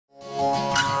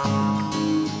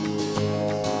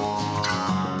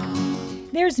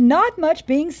there's not much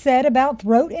being said about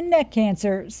throat and neck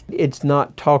cancers. It's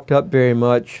not talked up very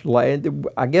much.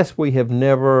 I guess we have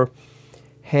never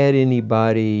had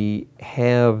anybody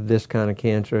have this kind of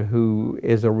cancer who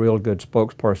is a real good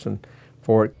spokesperson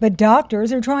for it. But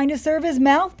doctors are trying to serve as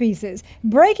mouthpieces,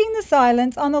 breaking the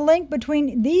silence on the link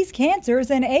between these cancers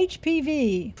and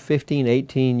HPV. 15,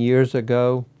 18 years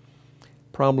ago,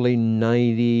 probably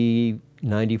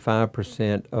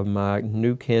 95% of my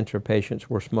new cancer patients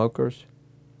were smokers,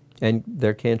 and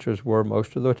their cancers were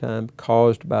most of the time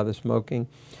caused by the smoking.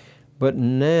 But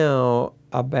now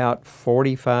about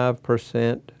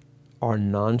 45% are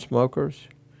non-smokers,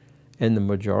 and the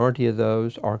majority of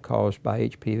those are caused by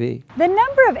HPV. The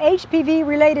number of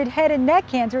HPV-related head and neck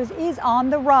cancers is on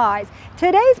the rise.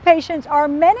 Today's patients are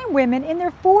men and women in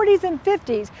their 40s and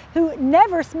 50s who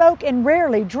never smoke and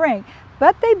rarely drink,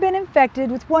 but they've been infected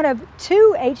with one of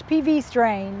 2 HPV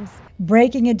strains.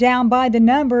 Breaking it down by the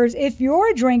numbers, if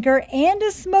you're a drinker and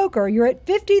a smoker, you're at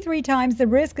 53 times the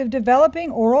risk of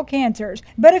developing oral cancers.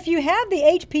 But if you have the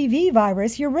HPV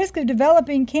virus, your risk of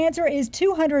developing cancer is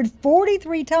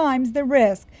 243 times the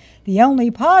risk. The only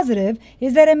positive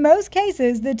is that in most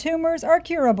cases, the tumors are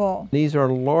curable. These are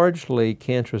largely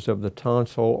cancers of the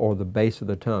tonsil or the base of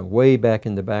the tongue, way back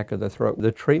in the back of the throat.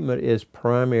 The treatment is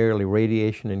primarily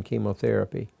radiation and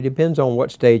chemotherapy. It depends on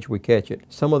what stage we catch it.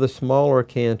 Some of the smaller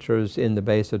cancers in the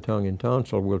base of the tongue and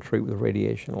tonsil we'll treat with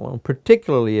radiation alone,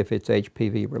 particularly if it's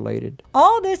HPV related.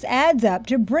 All this adds up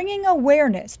to bringing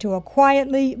awareness to a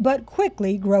quietly but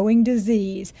quickly growing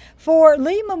disease. For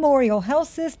Lee Memorial Health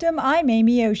System, I'm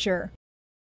Amy Osher.